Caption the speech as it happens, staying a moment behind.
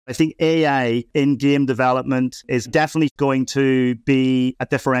I think AI in game development is definitely going to be a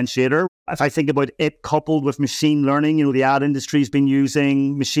differentiator. If I think about it coupled with machine learning, the ad industry's been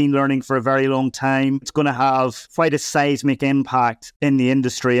using machine learning for a very long time. It's going to have quite a seismic impact in the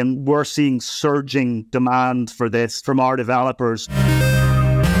industry, and we're seeing surging demand for this from our developers.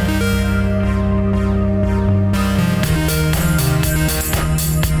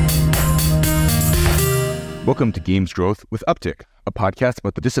 Welcome to Games Growth with Uptick, a podcast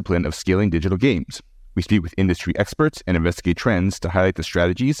about the discipline of scaling digital games. We speak with industry experts and investigate trends to highlight the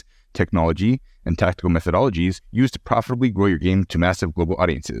strategies, technology, and tactical methodologies used to profitably grow your game to massive global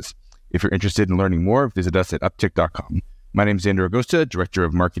audiences. If you're interested in learning more, visit us at uptick.com. My name is Xander Agosta, Director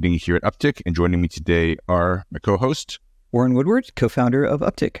of Marketing here at Uptick, and joining me today are my co-host, Warren Woodward, co-founder of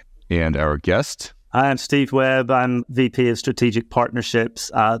Uptick. And our guest. Hi, I'm Steve Webb. I'm VP of Strategic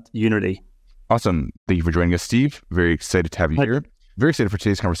Partnerships at Unity. Awesome. Thank you for joining us, Steve. Very excited to have you here. Very excited for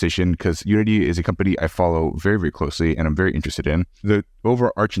today's conversation because Unity is a company I follow very, very closely and I'm very interested in. The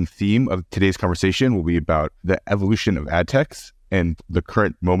overarching theme of today's conversation will be about the evolution of ad techs and the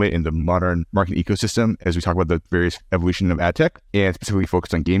current moment in the modern marketing ecosystem as we talk about the various evolution of ad tech and specifically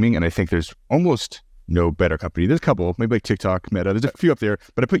focused on gaming. And I think there's almost no better company. There's a couple, maybe like TikTok, Meta, there's a few up there,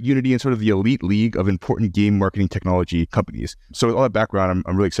 but I put Unity in sort of the elite league of important game marketing technology companies. So with all that background,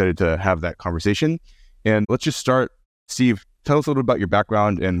 I'm really excited to have that conversation. And let's just start. Steve, tell us a little bit about your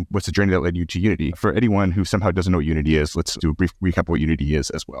background and what's the journey that led you to Unity. For anyone who somehow doesn't know what Unity is, let's do a brief recap of what Unity is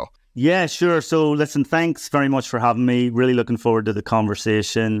as well. Yeah, sure. So listen, thanks very much for having me. Really looking forward to the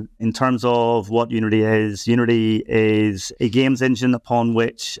conversation. In terms of what Unity is a games engine upon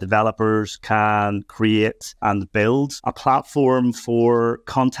which developers can create and build a platform for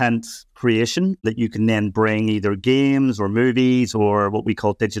content creation that you can then bring either games or movies or what we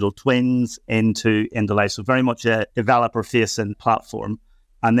call digital twins into life. So very much a developer-facing platform.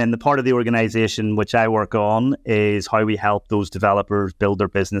 And then the part of the organization which I work on is how we help those developers build their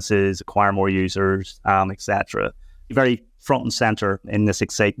businesses, acquire more users, etc. Very front and center in this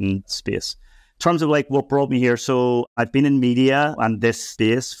exciting space. In terms of what brought me here, so I've been in media and this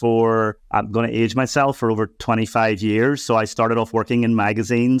space I'm going to age myself, for over 25 years. So I started off working in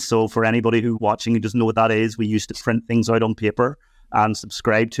magazines. So for anybody who's watching who doesn't know what that is, we used to print things out on paper and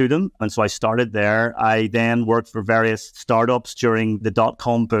subscribe to them. And so I started there. I then worked for various startups during the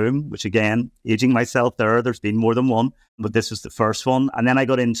dot-com boom, which again, aging myself there's been more than one, but this was the first one. And then I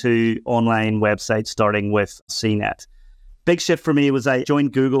got into online websites, starting with CNET. Big shift for me was I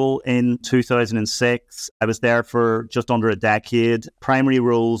joined Google in 2006. I was there for just under a decade. Primary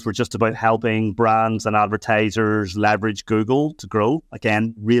roles were just about helping brands and advertisers leverage Google to grow.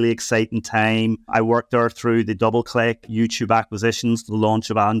 Again, really exciting time. I worked there through the DoubleClick YouTube acquisitions, the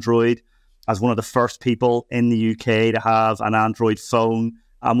launch of Android, as one of the first people in the UK to have an Android phone.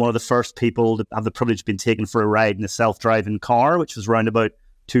 I'm one of the first people to have the privilege of being taken for a ride in a self-driving car, which was around about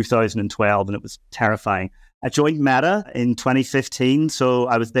 2012, and it was terrifying. I joined Meta in 2015, so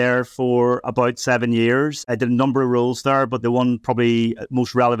I was there for about 7 years. I did a number of roles there, but the one probably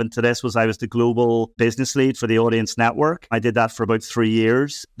most relevant to this was I was the global business lead for the audience network. I did that for about 3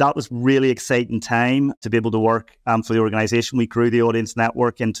 years. That was really exciting time to be able to work for the organization. We grew the audience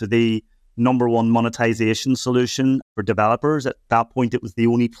network into the number one monetization solution for developers. At that point, it was the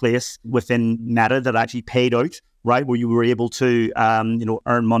only place within Meta that actually paid out, right, where you were able to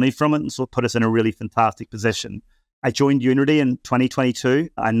earn money from it. And so it put us in a really fantastic position. I joined Unity in 2022.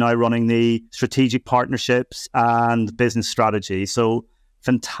 I'm now running the strategic partnerships and business strategy. So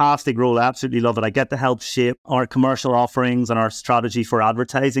fantastic role. I absolutely love it. I get to help shape our commercial offerings and our strategy for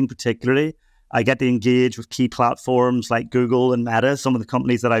advertising particularly. I get to engage with key platforms like Google and Meta, some of the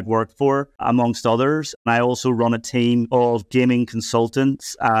companies that I've worked for, amongst others. And I also run a team of gaming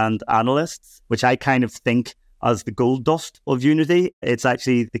consultants and analysts, which I kind of think as the gold dust of Unity. It's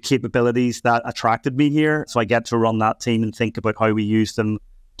actually the capabilities that attracted me here. So I get to run that team and think about how we use them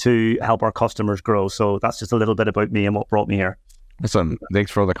to help our customers grow. So that's just a little bit about me and what brought me here. Awesome.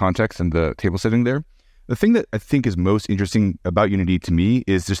 Thanks for all the context and the table setting there. The thing that I think is most interesting about Unity to me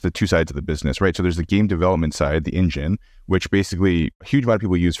is just the two sides of the business, right? So there's the game development side, the engine, which basically a huge amount of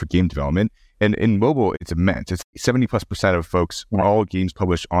people use for game development. And in mobile, it's immense. It's 70+% of folks, all games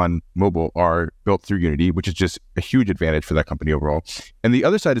published on mobile are built through Unity, which is just a huge advantage for that company overall. And the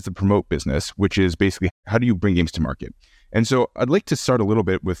other side is the promote business, which is basically how do you bring games to market? And so I'd like to start a little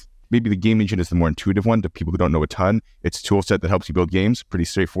bit with maybe the game engine is the more intuitive one to people who don't know a ton. It's a tool set that helps you build games, pretty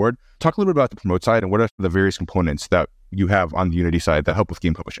straightforward. Talk a little bit about the promote side and what are the various components that you have on the Unity side that help with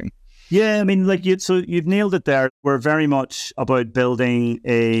game publishing? Yeah, I mean, so you've nailed it there. We're very much about building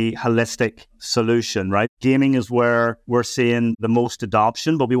a holistic solution, right? Gaming is where we're seeing the most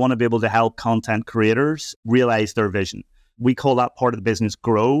adoption, but we want to be able to help content creators realize their vision. We call that part of the business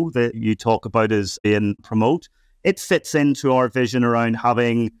grow, that you talk about as in promote. It fits into our vision around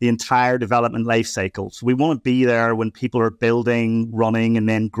having the entire development life cycle. So we want to be there when people are building, running, and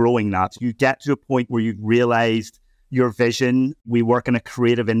then growing that. You get to a point where you've realized your vision. We work in a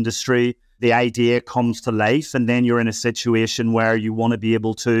creative industry. The idea comes to life, and then you're in a situation where you want to be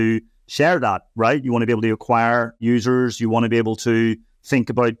able to share that, right? You want to be able to acquire users. You want to be able to think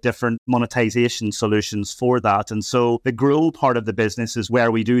about different monetization solutions for that. And so the grow part of the business is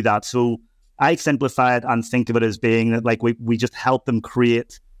where we do that. So I simplify it and think of it as being that we just help them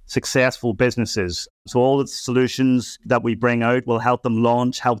create successful businesses. So all the solutions that we bring out will help them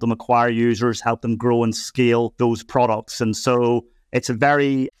launch, help them acquire users, help them grow and scale those products. And so it's a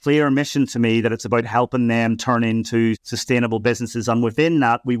very clear mission to me that it's about helping them turn into sustainable businesses. And within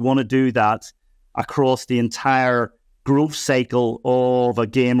that, we want to do that across the entire growth cycle of a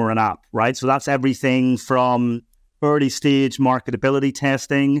game or an app, right? So that's everything from early stage marketability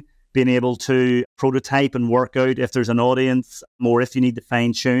testing, being able to prototype and work out if there's an audience or if you need to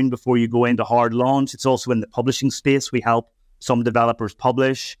fine tune before you go into hard launch. It's also in the publishing space. We help some developers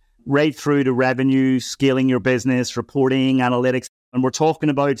publish, right through to revenue, scaling your business, reporting, analytics. And we're talking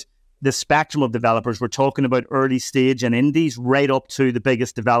about the spectrum of developers. We're talking about early stage and indies right up to the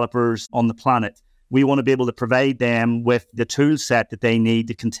biggest developers on the planet. We want to be able to provide them with the tool set that they need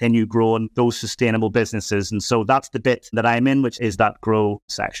to continue growing those sustainable businesses. And so that's the bit that I'm in, which is that grow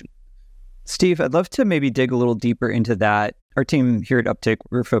section. Steve, I'd love to maybe dig a little deeper into that. Our team here at Uptick,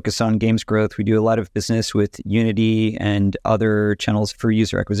 we're focused on games growth. We do a lot of business with Unity and other channels for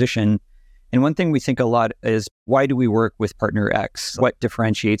user acquisition. And one thing we think a lot is, why do we work with partner X? What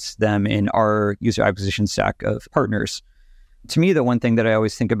differentiates them in our user acquisition stack of partners? To me, the one thing that I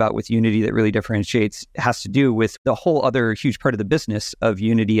always think about with Unity that really differentiates has to do with the whole other huge part of the business of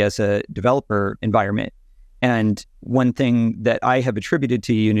Unity as a developer environment. And one thing that I have attributed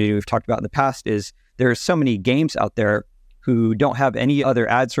to Unity, we've talked about in the past, is there are so many games out there who don't have any other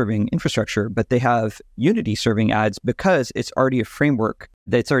ad serving infrastructure, but they have Unity serving ads because it's already a framework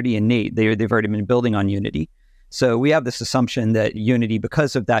that's already innate. They've already been building on Unity. So we have this assumption that Unity,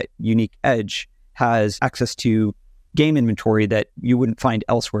 because of that unique edge, has access to game inventory that you wouldn't find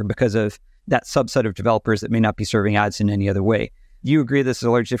elsewhere because of that subset of developers that may not be serving ads in any other way. Do you agree this is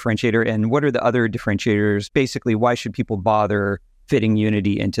a large differentiator? And what are the other differentiators? Basically, why should people bother fitting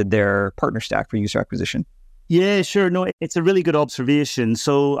Unity into their partner stack for user acquisition? Yeah, sure. No, it's a really good observation.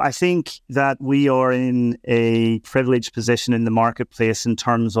 So I think that we are in a privileged position in the marketplace in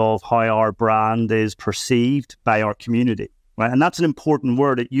terms of how our brand is perceived by our community, right? And that's an important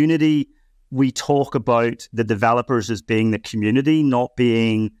word. At Unity, we talk about the developers as being the community, not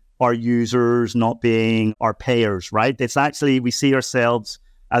being our users, not being our payers, right? It's actually, we see ourselves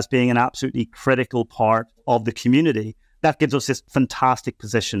as being an absolutely critical part of the community. That gives us this fantastic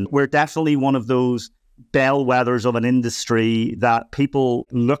position. We're definitely one of those bellwethers of an industry that people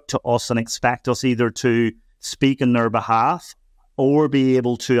look to us and expect us either to speak in their behalf or be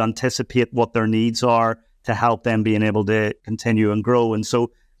able to anticipate what their needs are to help them being able to continue and grow. And so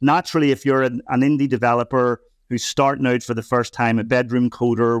naturally, if you're an indie developer who's starting out for the first time, a bedroom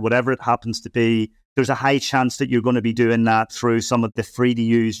coder, whatever it happens to be, there's a high chance that you're going to be doing that through some of the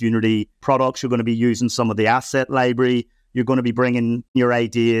free-to-use Unity products. You're going to be using some of the asset library. You're going to be bringing your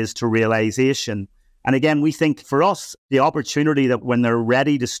ideas to realization. And again, we think for us, the opportunity that when they're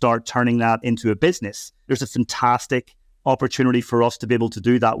ready to start turning that into a business, there's a fantastic opportunity for us to be able to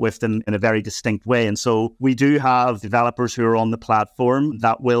do that with them in a very distinct way. And so we do have developers who are on the platform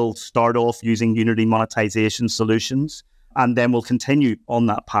that will start off using Unity monetization solutions and then will continue on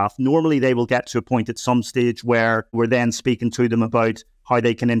that path. Normally, they will get to a point at some stage where we're then speaking to them about how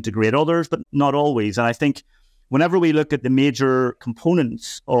they can integrate others, but not always. And I think whenever we look at the major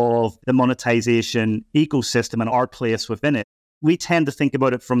components of the monetization ecosystem and our place within it, we tend to think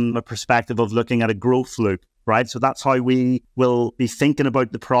about it from a perspective of looking at a growth loop, right? So that's how we will be thinking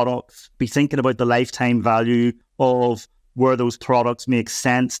about the products, be thinking about the lifetime value of where those products make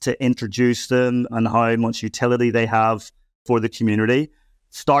sense to introduce them and how much utility they have for the community.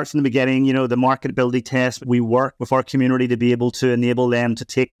 Starts in the beginning, the marketability test. We work with our community to be able to enable them to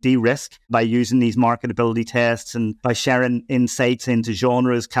take de-risk by using these marketability tests and by sharing insights into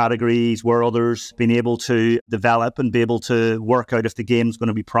genres, categories, where others been able to develop and be able to work out if the game's going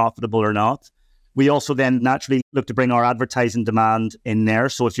to be profitable or not. We also then naturally look to bring our advertising demand in there.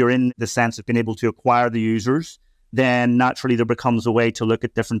 So if you're in the sense of being able to acquire the users, then naturally there becomes a way to look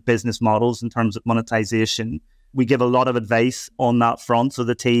at different business models in terms of monetization. We give a lot of advice on that front. So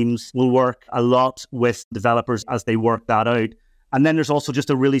the teams will work a lot with developers as they work that out. And then there's also just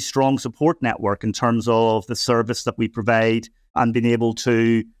a really strong support network in terms of the service that we provide and being able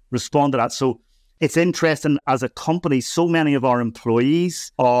to respond to that. So it's interesting, as a company, so many of our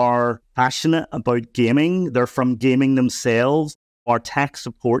employees are passionate about gaming. They're from gaming themselves. Our tech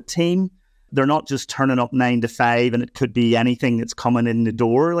support team, they're not just turning up 9 to 5 and it could be anything that's coming in the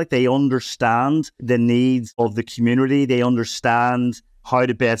door. Like, they understand the needs of the community. They understand how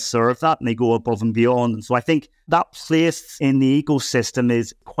to best serve that, and they go above and beyond. And so I think that place in the ecosystem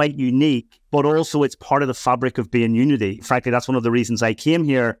is quite unique, but also it's part of the fabric of being Unity. Frankly, that's one of the reasons I came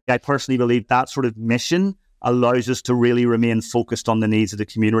here. I personally believe that sort of mission allows us to really remain focused on the needs of the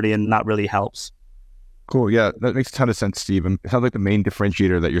community, and that really helps. Cool. Yeah, that makes a ton of sense, Steve. And it sounds like the main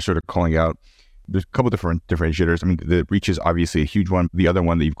differentiator that you're sort of calling out, there's a couple different differentiators. I mean, the reach is obviously a huge one. The other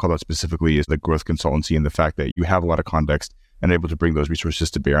one that you've called out specifically is the growth consultancy and the fact that you have a lot of context and able to bring those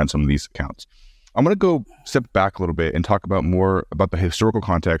resources to bear on some of these accounts. I'm going to go step back a little bit and talk about more about the historical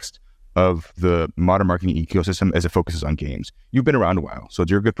context of the modern marketing ecosystem as it focuses on games. You've been around a while, so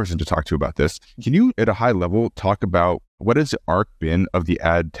you're a good person to talk to about this. Can you, at a high level, talk about what has the arc been of the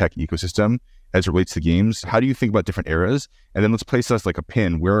ad tech ecosystem as it relates to games? How do you think about different eras? And then let's place us like a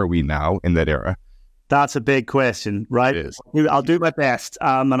pin. Where are we now in that era? That's a big question, right? It is. I'll do my best,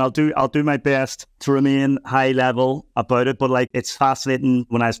 and I'll do my best to remain high level about it. But like, it's fascinating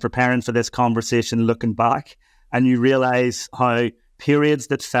when I was preparing for this conversation, looking back, and you realize how periods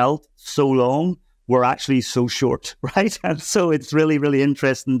that felt so long were actually so short, right? And so it's really, really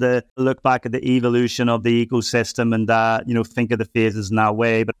interesting to look back at the evolution of the ecosystem and think of the phases in that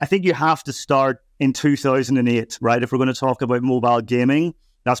way. But I think you have to start in 2008, right? If we're going to talk about mobile gaming,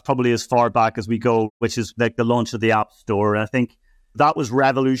 that's probably as far back as we go, which is like the launch of the App Store. And I think that was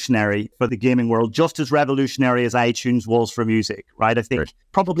revolutionary for the gaming world, just as revolutionary as iTunes was for music, right? I think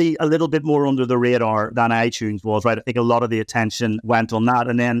probably a little bit more under the radar than iTunes was, right? I think a lot of the attention went on that.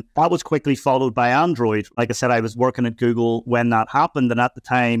 And then that was quickly followed by Android. Like I said, I was working at Google when that happened. And at the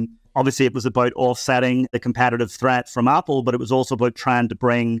time, obviously it was about offsetting the competitive threat from Apple, but it was also about trying to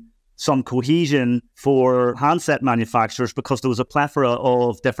bring some cohesion for handset manufacturers, because there was a plethora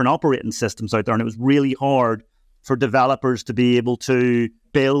of different operating systems out there, and it was really hard for developers to be able to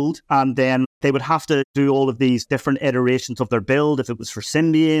build, and then they would have to do all of these different iterations of their build if it was for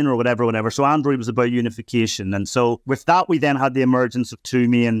Symbian or whatever. So Android was about unification. And so with that, we then had the emergence of two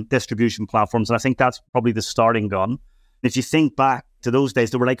main distribution platforms, and I think that's probably the starting gun. If you think back to those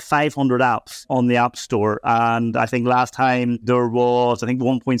days, there were like 500 apps on the App Store. And I think last time there was,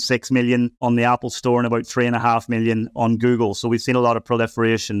 1.6 million on the Apple Store and about 3.5 million on Google. So we've seen a lot of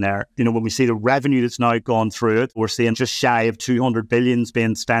proliferation there. When we see the revenue that's now gone through it, we're seeing just shy of 200 billions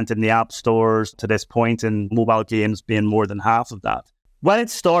being spent in the app stores to this point, and mobile games being more than half of that. When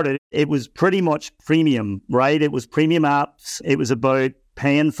it started, it was pretty much premium, right? It was premium apps. It was about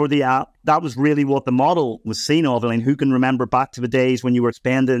paying for the app. That was really what the model was seen of. I mean, who can remember back to the days when you were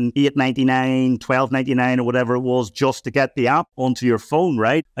spending $8.99, $12.99 or whatever it was just to get the app onto your phone,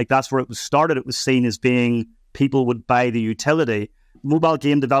 right? Like, that's where it was started. It was seen as being people would buy the utility. Mobile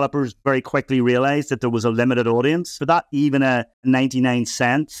game developers very quickly realized that there was a limited audience. For that, even a 99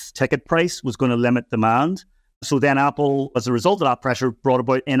 cents ticket price was going to limit demand. So then Apple, as a result of that pressure, brought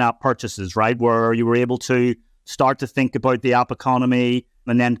about in-app purchases, right? Where you were able to start to think about the app economy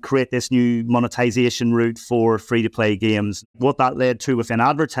and then create this new monetization route for free-to-play games. What that led to within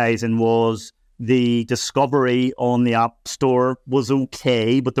advertising was the discovery on the App Store was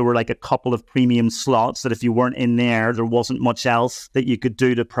okay, but there were like a couple of premium slots that if you weren't in there, there wasn't much else that you could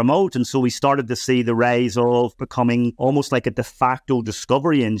do to promote. And so we started to see the rise of becoming almost like a de facto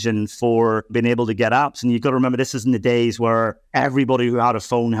discovery engine for being able to get apps. And you've got to remember, this is in the days where everybody who had a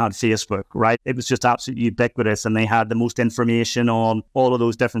phone had Facebook, right? It was just absolutely ubiquitous, and they had the most information on all of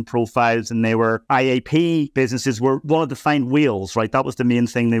those different profiles. And they were IAP businesses wanted to find whales, right? That was the main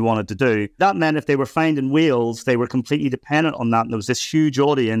thing they wanted to do. That meant if they were finding whales, they were completely dependent on that. And there was this huge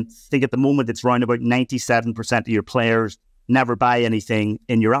audience. I think at the moment it's around about 97% of your players never buy anything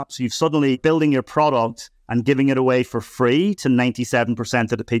in your app. So you've suddenly building your product and giving it away for free to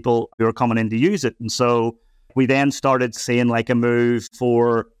 97% of the people who are coming in to use it. And so we then started seeing like a move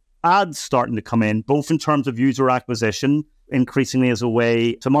for ads starting to come in, both in terms of user acquisition, increasingly as a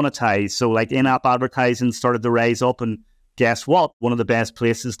way to monetize. So like in-app advertising started to rise up, and guess what? One of the best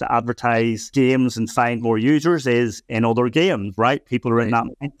places to advertise games and find more users is in other games, right? People are in that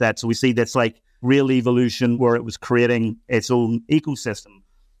mindset. So we see this like real evolution where it was creating its own ecosystem.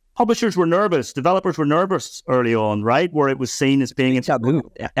 publishers were nervous, developers were nervous early on, right? Where it was seen as being taboo.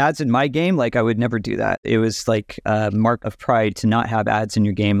 Ads in my game, like I would never do that. It was like a mark of pride to not have ads in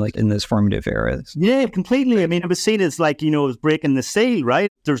your game, like in those formative eras. Yeah, completely. I mean, it was seen as like, it was breaking the seal,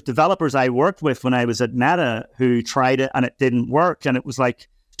 right? There's developers I worked with when I was at Meta who tried it and it didn't work. And it was like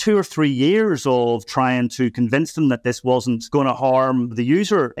 2 or 3 years of trying to convince them that this wasn't going to harm the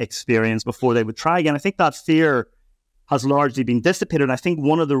user experience before they would try again. I think that fear has largely been dissipated. I think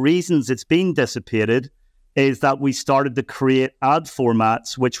one of the reasons it's been dissipated is that we started to create ad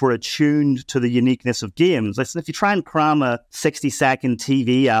formats which were attuned to the uniqueness of games. Listen, if you try and cram a 60-second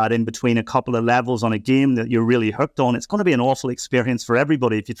TV ad in between a couple of levels on a game that you're really hooked on, it's going to be an awful experience for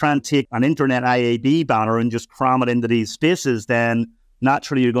everybody. If you try and take an internet IAB banner and just cram it into these spaces, then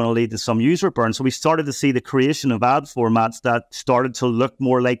naturally you're going to lead to some user burn. So we started to see the creation of ad formats that started to look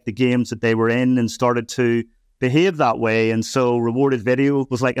more like the games that they were in and started to behave that way. And so rewarded video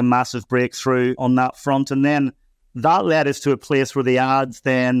was like a massive breakthrough on that front. And then that led us to a place where the ads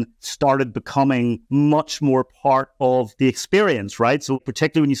then started becoming much more part of the experience, right? So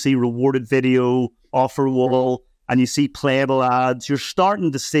particularly when you see rewarded video, offer wall, and you see playable ads, you're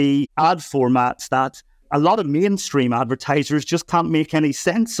starting to see ad formats that a lot of mainstream advertisers just can't make any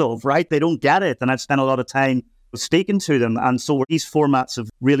sense of, right? They don't get it. And I've spent a lot of time speaking to them. And so these formats have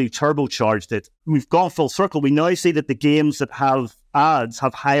really turbocharged it. We've gone full circle. We now see that the games that have ads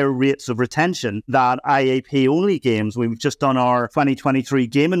have higher rates of retention than IAP only games. We've just done our 2023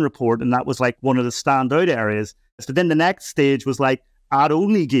 gaming report, and that was like one of the standout areas. So then the next stage was like ad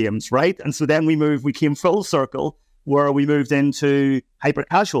only games, right? And so then we came full circle where we moved into hyper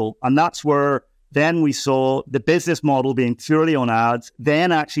casual. And that's where then we saw the business model being purely on ads,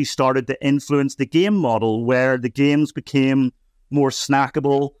 then actually started to influence the game model where the games became more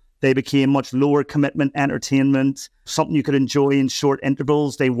snackable. They became much lower commitment entertainment, something you could enjoy in short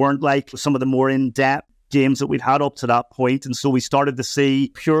intervals. They weren't like some of the more in-depth games that we'd had up to that point. And so we started to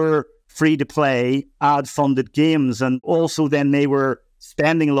see pure free-to-play ad-funded games. And also then they were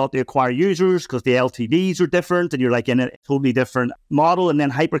spending a lot to acquire users because the LTVs are different and you're like in a totally different model. And then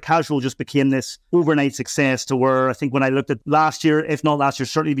hyper casual just became this overnight success to where I think when I looked at last year, if not last year,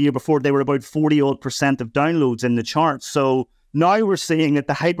 certainly the year before, they were about 40% of downloads in the charts. So now we're seeing that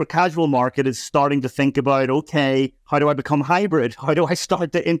the hyper casual market is starting to think about, okay, how do I become hybrid? How do I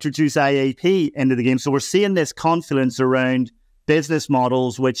start to introduce IAP into the game? So we're seeing this confluence around business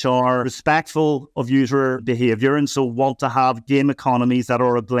models which are respectful of user behavior and so want to have game economies that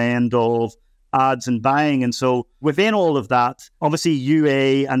are a blend of ads and buying. And so within all of that, obviously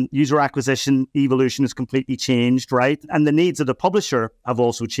UA and user acquisition evolution has completely changed, right? And the needs of the publisher have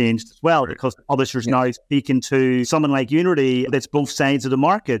also changed as well, because the publishers now speaking to someone like Unity, that's both sides of the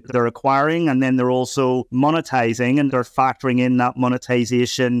market. They're acquiring and then they're also monetizing, and they're factoring in that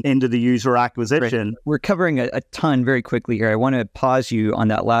monetization into the user acquisition. Right. We're covering a ton very quickly here. I want to pause you on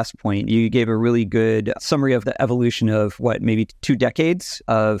that last point. You gave a really good summary of the evolution of maybe 2 decades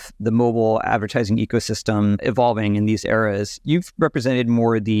of the mobile advertising ecosystem evolving in these eras. You've represented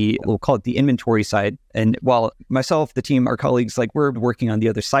more we'll call it the inventory side. And while myself, the team, our colleagues, like we're working on the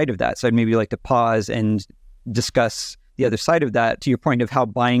other side of that. So I'd maybe like to pause and discuss the other side of that to your point of how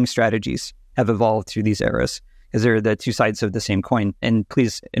buying strategies have evolved through these eras, because they're the two sides of the same coin. And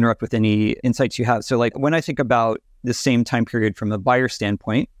please interrupt with any insights you have. So like when I think about the same time period from a buyer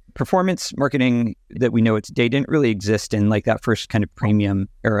standpoint, performance marketing that we know it's today didn't really exist in like that first kind of premium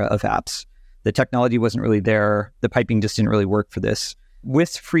era of apps. The technology wasn't really there. The piping just didn't really work for this.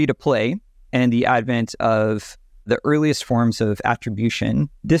 With free to play and the advent of the earliest forms of attribution,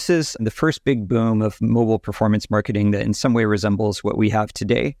 this is the first big boom of mobile performance marketing that in some way resembles what we have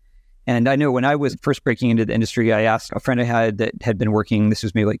today. And I know when I was first breaking into the industry, I asked a friend I had that had been working, this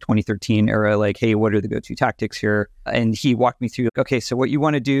was maybe like 2013 era, like, hey, what are the go-to tactics here? And he walked me through, okay, so what you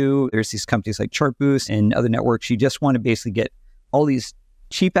want to do, there's these companies like Chartboost and other networks, you just want to basically get all these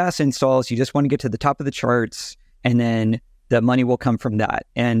cheap ass installs. You just want to get to the top of the charts and then the money will come from that.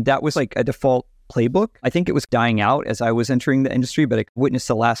 And that was like a default playbook. I think it was dying out as I was entering the industry, but I witnessed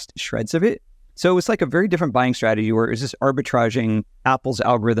the last shreds of it. So it was like a very different buying strategy where it was just arbitraging Apple's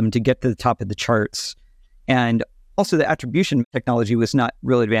algorithm to get to the top of the charts. And also the attribution technology was not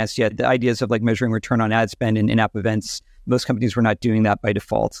real advanced yet. The ideas of like measuring return on ad spend and in-app events, most companies were not doing that by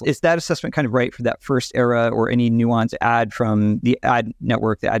default. Is that assessment kind of right for that first era, or any nuance add from the ad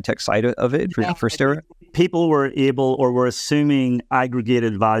network, the ad tech side of it for the first era? People were able or were assuming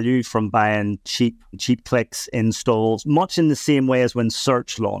aggregated value from buying cheap clicks, installs, much in the same way as when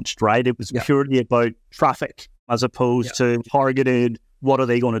search launched, right? It was purely about traffic as opposed to targeted, what are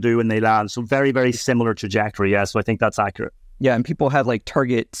they going to do when they land? So very, very similar trajectory. Yeah, so I think that's accurate. Yeah, and people had like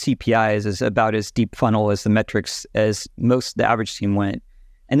target CPIs as about as deep funnel as the metrics as the average team went.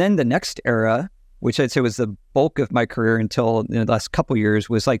 And then the next era, which I'd say was the bulk of my career until the last couple of years,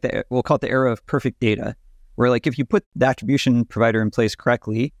 was like we'll call it the era of perfect data, where like if you put the attribution provider in place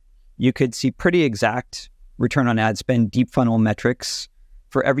correctly, you could see pretty exact return on ad spend, deep funnel metrics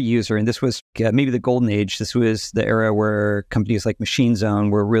for every user. And this was maybe the golden age. This was the era where companies like Machine Zone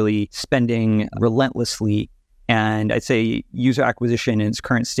were really spending relentlessly. And I'd say user acquisition in its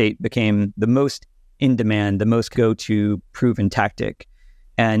current state became the most in demand, the most go-to proven tactic.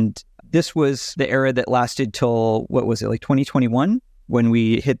 And this was the era that lasted till, what was it, like 2021? When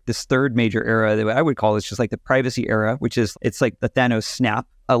we hit this third major era that I would call is just like the privacy era, which is, it's like the Thanos snap.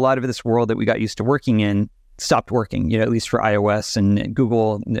 A lot of this world that we got used to working in stopped working, at least for iOS and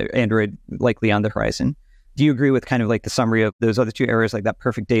Google, Android likely on the horizon. Do you agree with kind of like the summary of those other two eras, like that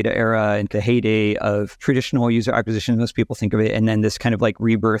perfect data era and the heyday of traditional user acquisition, most people think of it, and then this kind of like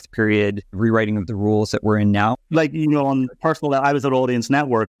rebirth period, rewriting of the rules that we're in now? Like, on personal level, I was at Audience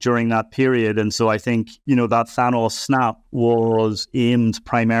Network during that period. And so I think, that Thanos snap was aimed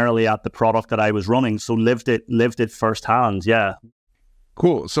primarily at the product that I was running. So lived it firsthand. Yeah.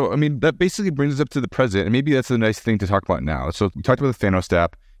 Cool. So, that basically brings us up to the present. And maybe that's a nice thing to talk about now. So we talked about the Thanos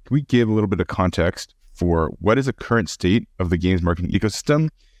snap. Can we give a little bit of context for what is the current state of the games marketing ecosystem?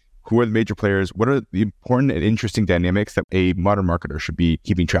 Who are the major players? What are the important and interesting dynamics that a modern marketer should be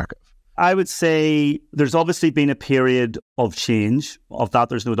keeping track of? I would say there's obviously been a period of change. Of that,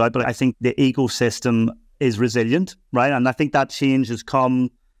 there's no doubt. But I think the ecosystem is resilient, right? And I think that change has come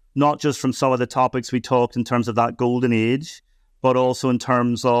not just from some of the topics we talked in terms of that golden age, but also in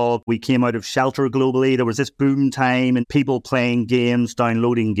terms of we came out of shelter globally. There was this boom time and people playing games,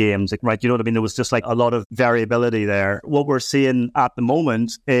 downloading games, right? You know what I mean? There was just like a lot of variability there. What we're seeing at the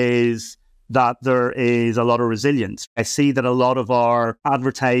moment is that there is a lot of resilience. I see that a lot of our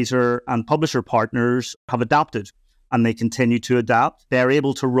advertiser and publisher partners have adapted and they continue to adapt. They're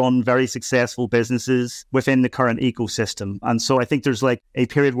able to run very successful businesses within the current ecosystem. And so I think there's like a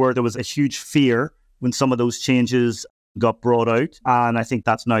period where there was a huge fear when some of those changes got brought out. And I think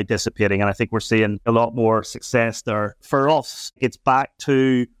that's now dissipating. And I think we're seeing a lot more success there. For us, it's back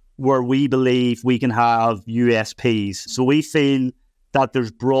to where we believe we can have USPs. So we feel that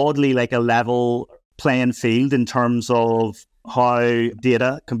there's broadly like a level playing field in terms of how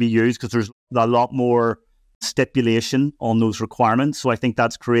data can be used, because there's a lot more stipulation on those requirements. So I think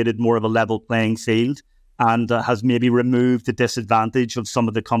that's created more of a level playing field and has maybe removed the disadvantage of some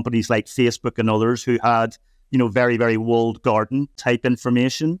of the companies like Facebook and others who had very, very walled garden type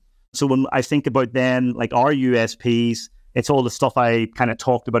information. So when I think about then, like our USPs, it's all the stuff I kind of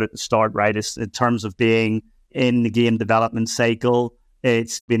talked about at the start, right? It's in terms of being in the game development cycle.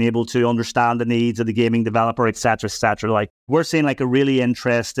 It's being able to understand the needs of the gaming developer, et cetera, et cetera. Like we're seeing like a really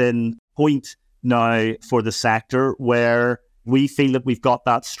interesting point now for the sector where we feel that we've got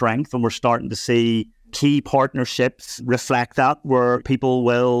that strength and we're starting to see key partnerships reflect that, where people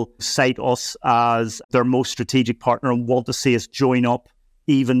will cite us as their most strategic partner and want to see us join up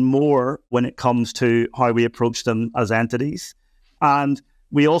even more when it comes to how we approach them as entities. And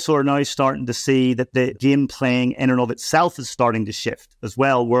we also are now starting to see that the game playing in and of itself is starting to shift as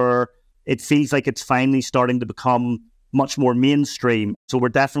well, where it feels like it's finally starting to become much more mainstream. So we're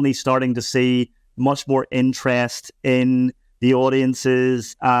definitely starting to see much more interest in the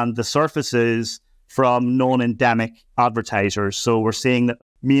audiences and the surfaces from non-endemic advertisers. So we're seeing that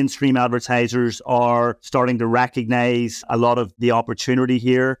mainstream advertisers are starting to recognize a lot of the opportunity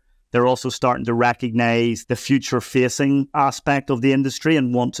here. They're also starting to recognize the future-facing aspect of the industry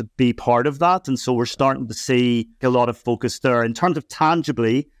and want to be part of that. And so we're starting to see a lot of focus there. In terms of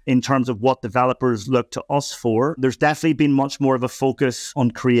tangibly, in terms of what developers look to us for, there's definitely been much more of a focus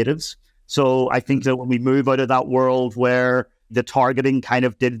on creatives. So I think that when we move out of that world where the targeting kind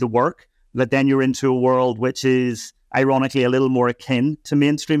of did the work, that then you're into a world which is ironically a little more akin to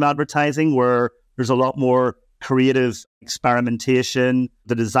mainstream advertising, where there's a lot more creative experimentation,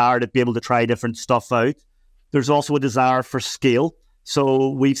 the desire to be able to try different stuff out. There's also a desire for scale. So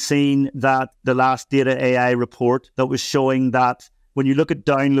we've seen that the last data AI report that was showing that when you look at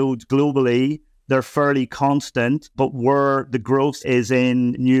downloads globally, they're fairly constant, but where the growth is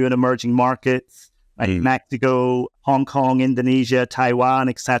in new and emerging markets, like Mexico, Hong Kong, Indonesia, Taiwan,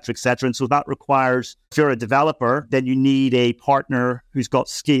 et cetera, et cetera. And so that requires, if you're a developer, then you need a partner who's got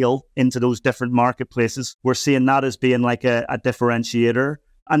scale into those different marketplaces. We're seeing that as being like a differentiator.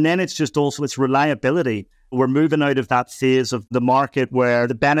 And then it's just also its reliability. We're moving out of that phase of the market where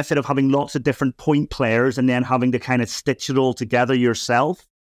the benefit of having lots of different point players and then having to kind of stitch it all together yourself.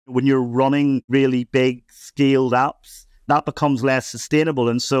 When you're running really big scaled apps, that becomes less sustainable.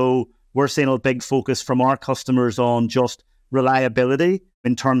 And so we're seeing a big focus from our customers on just reliability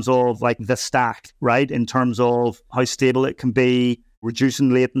in terms of like the stack, right? In terms of how stable it can be,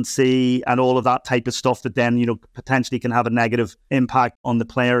 reducing latency and all of that type of stuff that then, potentially can have a negative impact on the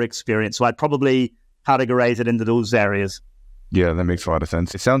player experience. So I'd probably categorize it into those areas. Yeah, that makes a lot of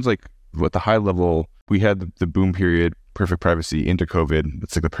sense. It sounds like at the high level, we had the boom period, perfect privacy into COVID.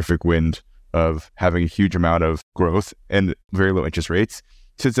 It's like the perfect wind of having a huge amount of growth and very low interest rates.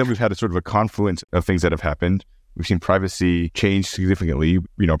 Since then, we've had a sort of a confluence of things that have happened. We've seen privacy change significantly.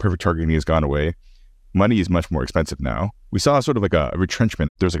 Perfect targeting has gone away. Money is much more expensive now. We saw sort of like a retrenchment.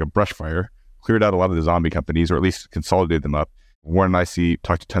 There's like a brush fire, cleared out a lot of the zombie companies, or at least consolidated them up. Warren and I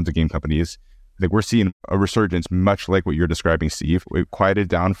talked to tons of game companies. I think we're seeing a resurgence, much like what you're describing, Steve. It quieted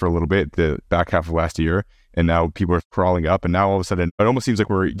down for a little bit the back half of last year, and now people are crawling up. And now all of a sudden, it almost seems like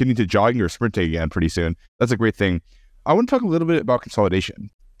we're getting to jogging or sprinting again pretty soon. That's a great thing. I want to talk a little bit about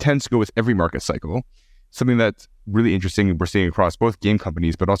consolidation. It tends to go with every market cycle. Something that's really interesting we're seeing across both game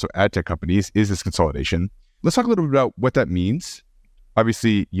companies, but also ad tech companies, is this consolidation. Let's talk a little bit about what that means.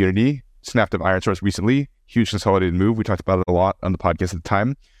 Obviously, Unity snapped up ironSource recently. Huge consolidated move. We talked about it a lot on the podcast at the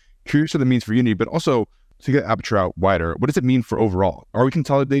time. Curious what it means for Unity, but also to get aperture out wider, what does it mean for overall? Are we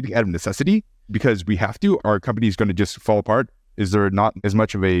consolidating out of necessity because we have to? Are companies going to just fall apart? Is there not as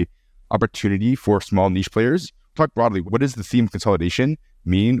much of a opportunity for small niche players? Talk broadly, what does the theme of consolidation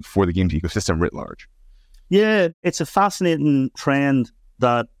mean for the games ecosystem writ large? Yeah, it's a fascinating trend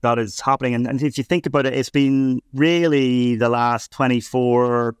that is happening. And if you think about it, it's been really the last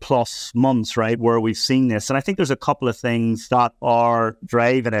 24 plus months, right, where we've seen this. And I think there's a couple of things that are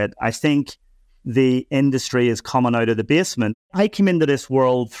driving it. I think the industry is coming out of the basement. I came into this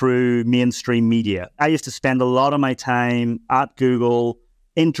world through mainstream media. I used to spend a lot of my time at Google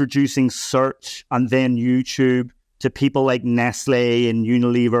introducing search and then YouTube to people like Nestle and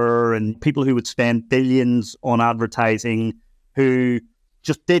Unilever and people who would spend billions on advertising who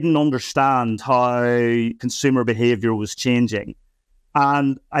just didn't understand how consumer behavior was changing.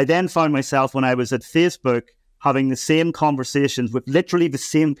 And I then found myself when I was at Facebook having the same conversations with literally the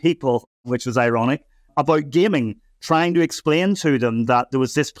same people, which was ironic, about gaming, trying to explain to them that there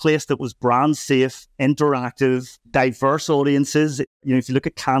was this place that was brand safe, interactive, diverse audiences. If you look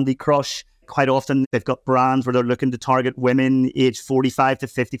at Candy Crush, quite often they've got brands where they're looking to target women aged 45 to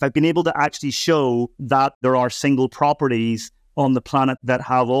 55, being able to actually show that there are single properties on the planet that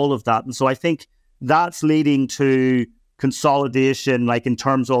have all of that. And so I think that's leading to consolidation, like in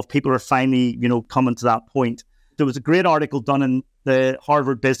terms of people are finally, coming to that point. There was a great article done in the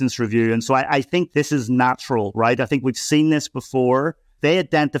Harvard Business Review. And so I think this is natural, right? I think we've seen this before. They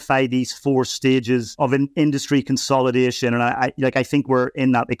identify these 4 stages of an industry consolidation. And I think we're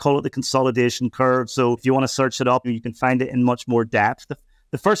in that. They call it the consolidation curve. So if you want to search it up, you can find it in much more depth.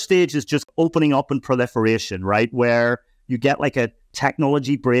 The first stage is just opening up and proliferation, right? Where you get like a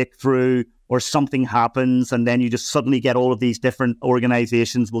technology breakthrough or something happens, and then you just suddenly get all of these different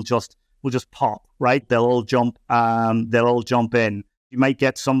organizations will just pop, right? They'll all jump in. You might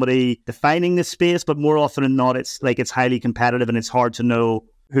get somebody defining the space, but more often than not, it's highly competitive and it's hard to know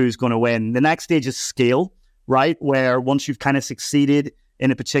who's going to win. The next stage is scale, right? Where once you've kind of succeeded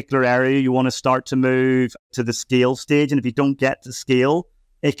in a particular area, you want to start to move to the scale stage. And if you don't get to scale,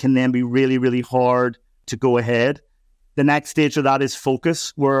 it can then be really, really hard to go ahead. The next stage of that is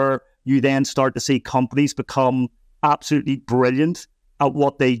focus, where you then start to see companies become absolutely brilliant at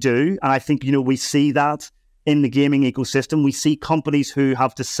what they do. And I think, we see that in the gaming ecosystem. We see companies who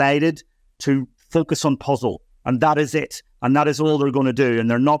have decided to focus on puzzle, and that is it. And that is all they're going to do. And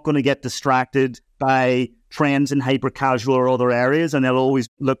they're not going to get distracted by trends in hyper-casual or other areas. And they'll always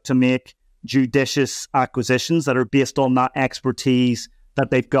look to make judicious acquisitions that are based on that expertise that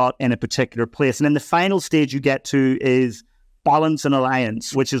they've got in a particular place. And then the final stage you get to is balance and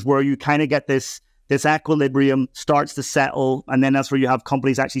alliance, which is where you kind of get this equilibrium starts to settle. And then that's where you have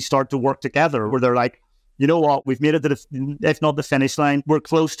companies actually start to work together, where they're like, you know what, we've made it to if not the finish line, we're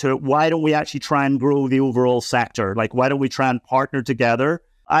close to it. Why don't we actually try and grow the overall sector? Like, why don't we try and partner together?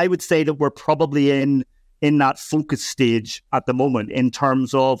 I would say that we're probably in that focus stage at the moment, in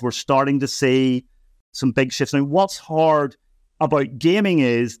terms of we're starting to see some big shifts. Now, what's hard about gaming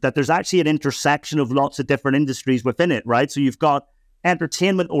is that there's actually an intersection of lots of different industries within it, right? So you've got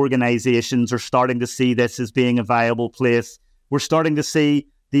entertainment organizations are starting to see this as being a viable place. We're starting to see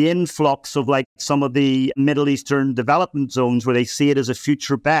the influx of like some of the Middle Eastern development zones where they see it as a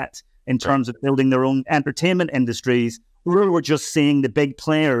future bet in terms of building their own entertainment industries. We're just seeing the big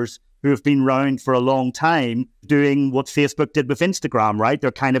players who have been around for a long time doing what Facebook did with Instagram, right?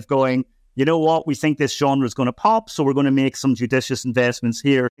 They're kind of going, you know what, we think this genre is going to pop, so we're going to make some judicious investments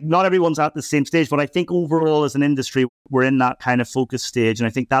here. Not everyone's at the same stage, but I think overall as an industry, we're in that kind of focus stage. And I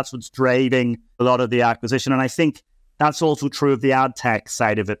think that's what's driving a lot of the acquisition. And I think that's also true of the ad tech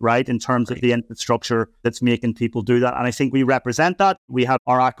side of it, right? In terms of the infrastructure that's making people do that. And I think we represent that. We have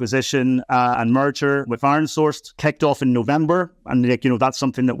our acquisition and merger with IronSource kicked off in November. And that's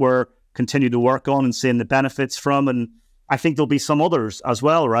something that we're continuing to work on and seeing the benefits from. And I think there'll be some others as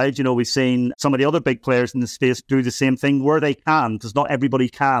well, right? We've seen some of the other big players in the space do the same thing where they can, because not everybody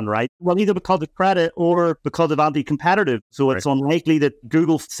can, right? Well, either because of credit or because of anti-competitive. So it's unlikely that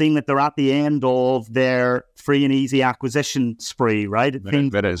Google, seeing that they're at the end of their free and easy acquisition spree, right? It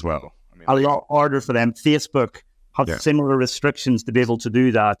seems Meta as well. A lot harder for them. Facebook have similar restrictions to be able to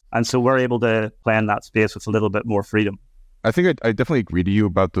do that. And so we're able to play in that space with a little bit more freedom. I think I definitely agree to you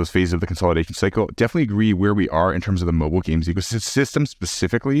about those phases of the consolidation cycle. Definitely agree where we are in terms of the mobile games ecosystem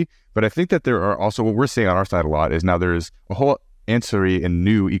specifically. But I think that there are also, what we're seeing on our side a lot is now there's a whole ancillary and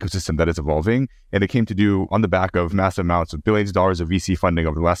new ecosystem that is evolving. And it came to do on the back of massive amounts of billions of dollars of VC funding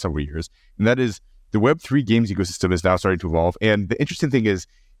over the last several years. And that is the Web3 games ecosystem is now starting to evolve. And the interesting thing is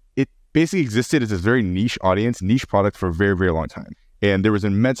it basically existed as this very niche audience, niche product for a very, very long time. And there was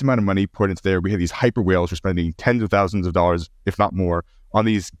an immense amount of money poured into there. We had these hyper whales who are spending tens of thousands of dollars, if not more, on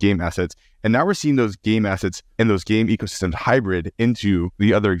these game assets. And now we're seeing those game assets and those game ecosystems hybrid into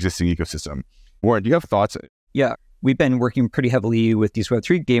the other existing ecosystem. Warren, do you have thoughts? Yeah, we've been working pretty heavily with these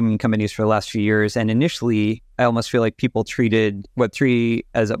Web3 gaming companies for the last few years. And initially, I almost feel like people treated Web3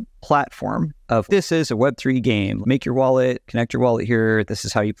 as a platform of, this is a Web3 game. Make your wallet, connect your wallet here. This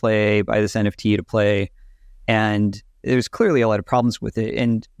is how you play, buy this NFT to play. And there's clearly a lot of problems with it.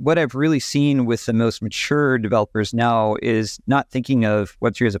 And what I've really seen with the most mature developers now is not thinking of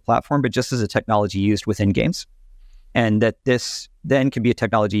Web3 as a platform, but just as a technology used within games. And that this then can be a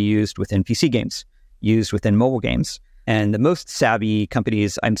technology used within PC games, used within mobile games. And the most savvy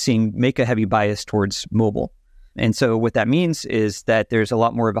companies I'm seeing make a heavy bias towards mobile. And so what that means is that there's a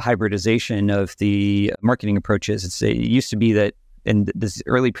lot more of a hybridization of the marketing approaches. It used to be that in this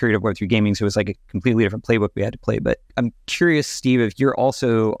early period of Web3 gaming, so it was like a completely different playbook we had to play. But I'm curious, Steve, if you're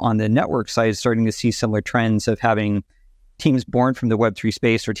also on the network side starting to see similar trends of having teams born from the Web3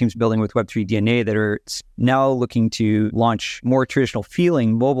 space or teams building with Web3 DNA that are now looking to launch more traditional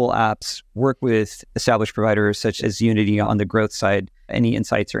feeling mobile apps, work with established providers such as Unity on the growth side. Any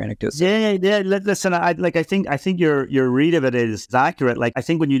insights or anecdotes? Yeah. Listen, I think your read of it is accurate. Like, I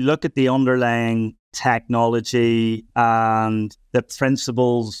think when you look at the underlying technology and the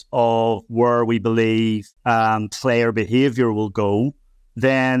principles of where we believe player behavior will go,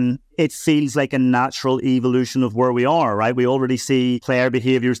 then it feels like a natural evolution of where we are, right? We already see player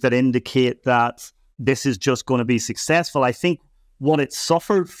behaviors that indicate that this is just going to be successful. I think what it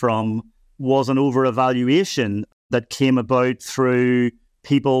suffered from was an over-evaluation that came about through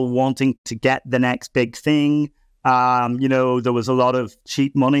people wanting to get the next big thing. There was a lot of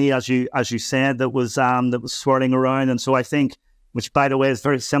cheap money, as you said, that was swirling around. And so I think, which by the way is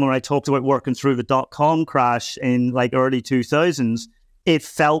very similar, I talked about working through the .com crash in like early 2000s. It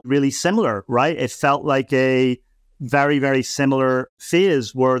felt really similar, right? It felt like a very, very similar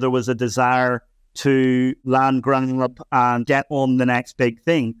phase where there was a desire to land grab up and get on the next big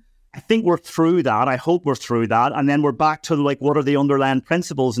thing. I think we're through that. I hope we're through that. And then we're back to like, what are the underlying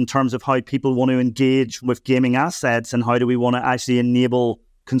principles in terms of how people want to engage with gaming assets and how do we want to actually enable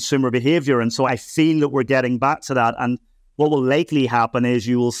consumer behavior? And so I feel that we're getting back to that. And what will likely happen is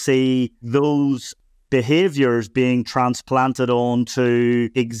you will see those behaviors being transplanted onto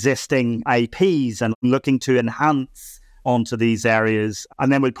existing IPs and looking to enhance onto these areas.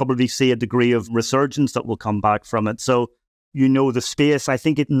 And then we'll probably see a degree of resurgence that will come back from it. So, the space, I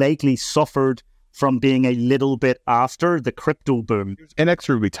think it likely suffered from being a little bit after the crypto boom.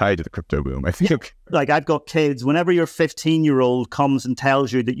 Inexorably tied to the crypto boom, I think. Yeah. Like, I've got kids, whenever your 15-year-old comes and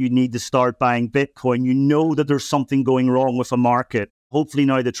tells you that you need to start buying Bitcoin, you know that there's something going wrong with a market. Hopefully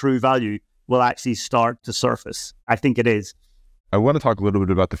now the true value will actually start to surface. I think it is. I want to talk a little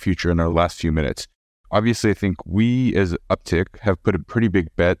bit about the future in our last few minutes. Obviously, I think we as Uptick have put a pretty big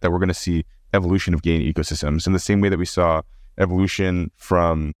bet that we're going to see evolution of game ecosystems in the same way that we saw evolution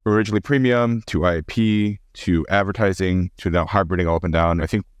from originally premium to IP to advertising to now hybriding all up and down. I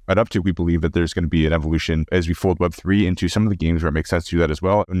think at Uptick, we believe that there's going to be an evolution as we fold Web3 into some of the games where it makes sense to do that as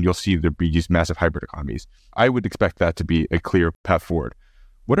well. And you'll see there be these massive hybrid economies. I would expect that to be a clear path forward.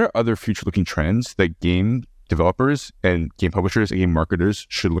 What are other future-looking trends that game developers and game publishers and game marketers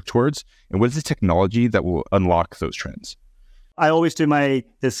should look towards? And what is the technology that will unlock those trends? I always do my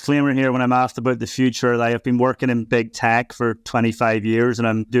disclaimer here when I'm asked about the future. Like, I've been working in big tech for 25 years and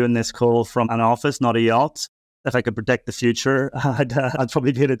I'm doing this call from an office, not a yacht. If I could predict the future, I'd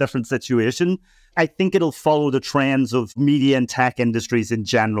probably be in a different situation. I think it'll follow the trends of media and tech industries in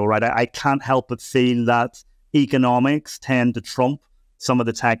general, right? I can't help but feel that economics tend to trump some of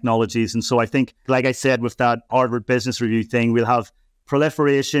the technologies. And so I think, like I said, with that Harvard Business Review thing, we'll have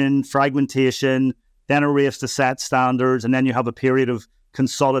proliferation, fragmentation, then a race to set standards, and then you have a period of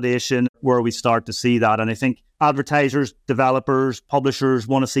consolidation where we start to see that. And I think advertisers, developers, publishers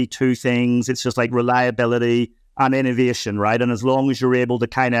want to see two things. It's just like reliability and innovation, right? And as long as you're able to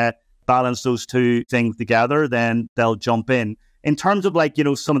kind of balance those two things together, then they'll jump in. In terms of like,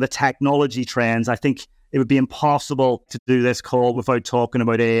 some of the technology trends, I think it would be impossible to do this call without talking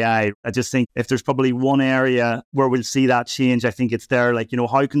about AI. I just think if there's probably one area where we'll see that change, I think it's there. Like,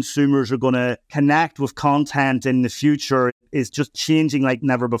 how consumers are going to connect with content in the future is just changing like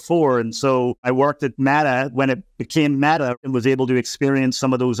never before. And so I worked at Meta when it became Meta and was able to experience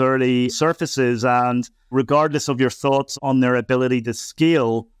some of those early surfaces. And regardless of your thoughts on their ability to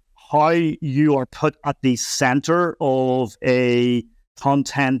scale, how you are put at the center of a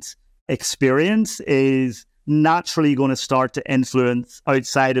content experience is naturally going to start to influence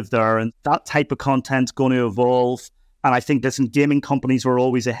outside of there. And that type of content's going to evolve. And I think gaming companies were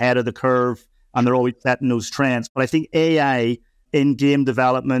always ahead of the curve and they're always setting those trends. But I think AI in game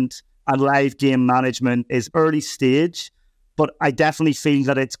development and live game management is early stage, but I definitely feel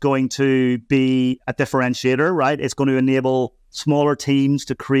that it's going to be a differentiator, right? It's going to enable smaller teams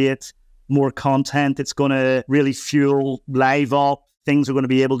to create more content. It's going to really fuel live ops. Things are going to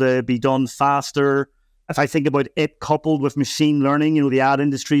be able to be done faster. If I think about it coupled with machine learning, the ad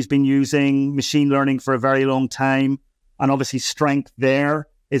industry's been using machine learning for a very long time. And obviously strength there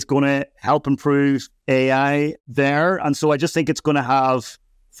is going to help improve AI there. And so I just think it's going to have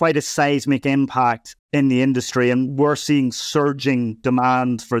quite a seismic impact in the industry. And we're seeing surging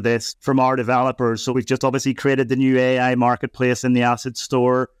demand for this from our developers. So we've just obviously created the new AI marketplace in the asset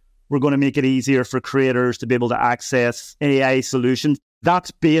store. We're going to make it easier for creators to be able to access AI solutions.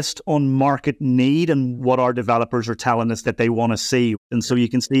 That's based on market need and what our developers are telling us that they want to see. And so you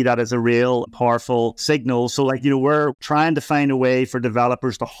can see that as a real powerful signal. So we're trying to find a way for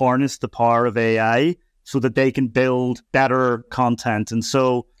developers to harness the power of AI so that they can build better content. And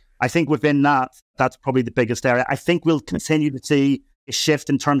so I think within that, that's probably the biggest area. I think we'll continue to see a shift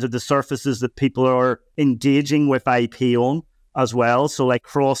in terms of the surfaces that people are engaging with IP on as well. So like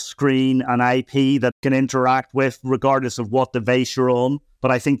cross-screen and IP that can interact with regardless of what device you're on.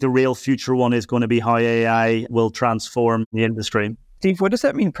 But I think the real future one is going to be how AI will transform the industry. Steve, what does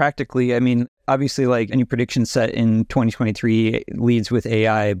that mean practically? I mean, obviously, like any prediction set in 2023 leads with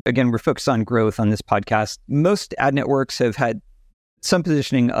AI. Again, we're focused on growth on this podcast. Most ad networks have had some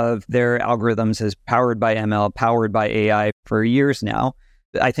positioning of their algorithms as powered by ML, powered by AI for years now.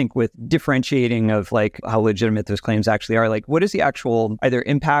 I think with differentiating of like how legitimate those claims actually are, like what is the actual either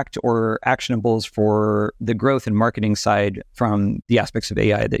impact or actionables for the growth and marketing side from the aspects of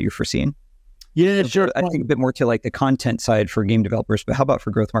AI that you're foreseeing? Yeah, sure. I think a bit more to like the content side for game developers, but how about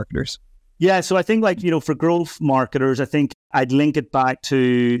for growth marketers? Yeah, so I think for growth marketers, I think I'd link it back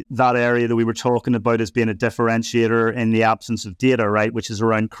to that area that we were talking about as being a differentiator in the absence of data, right, which is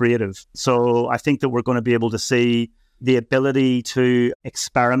around creative. So I think that we're going to be able to see the ability to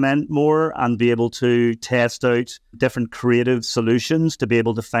experiment more and be able to test out different creative solutions to be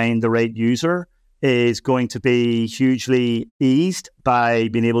able to find the right user is going to be hugely eased by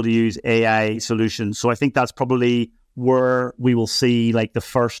being able to use AI solutions. So I think that's probably where we will see like the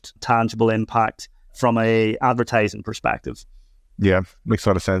first tangible impact from a advertising perspective. Yeah, makes a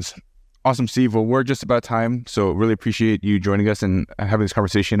lot of sense. Awesome, Steve. Well, we're just about time, so really appreciate you joining us and having this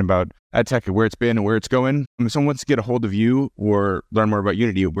conversation about ad tech and where it's been and where it's going. If someone wants to get a hold of you or learn more about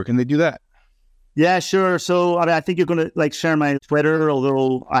Unity, where can they do that? Yeah, sure. So I think you're going to like share my Twitter,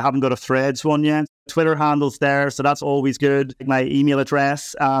 although I haven't got a Threads one yet. Twitter handle's there, so that's always good. My email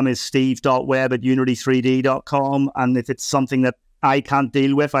address is steve.webb@unity3d.com. And if it's something that I can't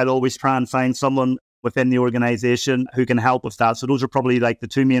deal with, I'll always try and find someone within the organization who can help with that. So those are probably like the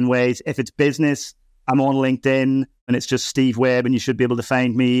two main ways. If it's business, I'm on LinkedIn and it's just Steve Webb, and you should be able to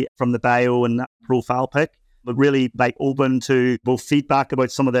find me from the bio and profile pic. But really like open to both feedback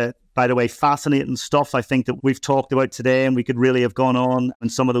about some of the, by the way, fascinating stuff I think that we've talked about today, and we could really have gone on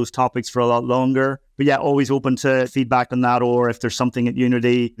some of those topics for a lot longer. But yeah, always open to feedback on that, or if there's something at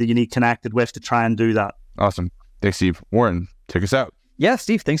Unity that you need connected with to try and do that. Awesome. Thanks, Steve. Warren, take us out. Yeah,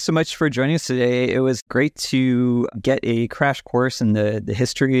 Steve, thanks so much for joining us today. It was great to get a crash course in the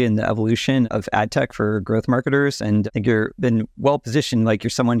history and the evolution of ad tech for growth marketers. And I think you've been well positioned, like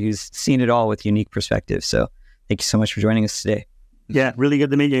you're someone who's seen it all with unique perspective. So thank you so much for joining us today. Yeah, really good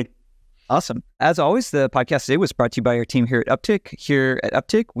to meet you. Awesome. As always, the podcast today was brought to you by our team here at Uptick. Here at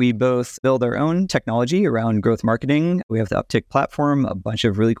Uptick, we both build our own technology around growth marketing. We have the Uptick platform, a bunch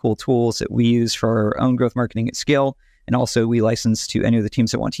of really cool tools that we use for our own growth marketing at scale. And also we license to any of the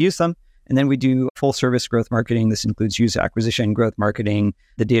teams that want to use them. And then we do full service growth marketing. This includes user acquisition, growth marketing,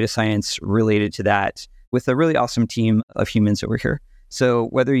 the data science related to that with a really awesome team of humans over here. So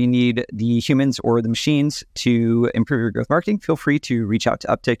whether you need the humans or the machines to improve your growth marketing, feel free to reach out to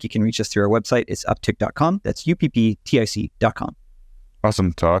Uptick. You can reach us through our website. It's uptick.com. That's upptic.com.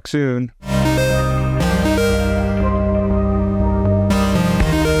 Awesome. Talk soon.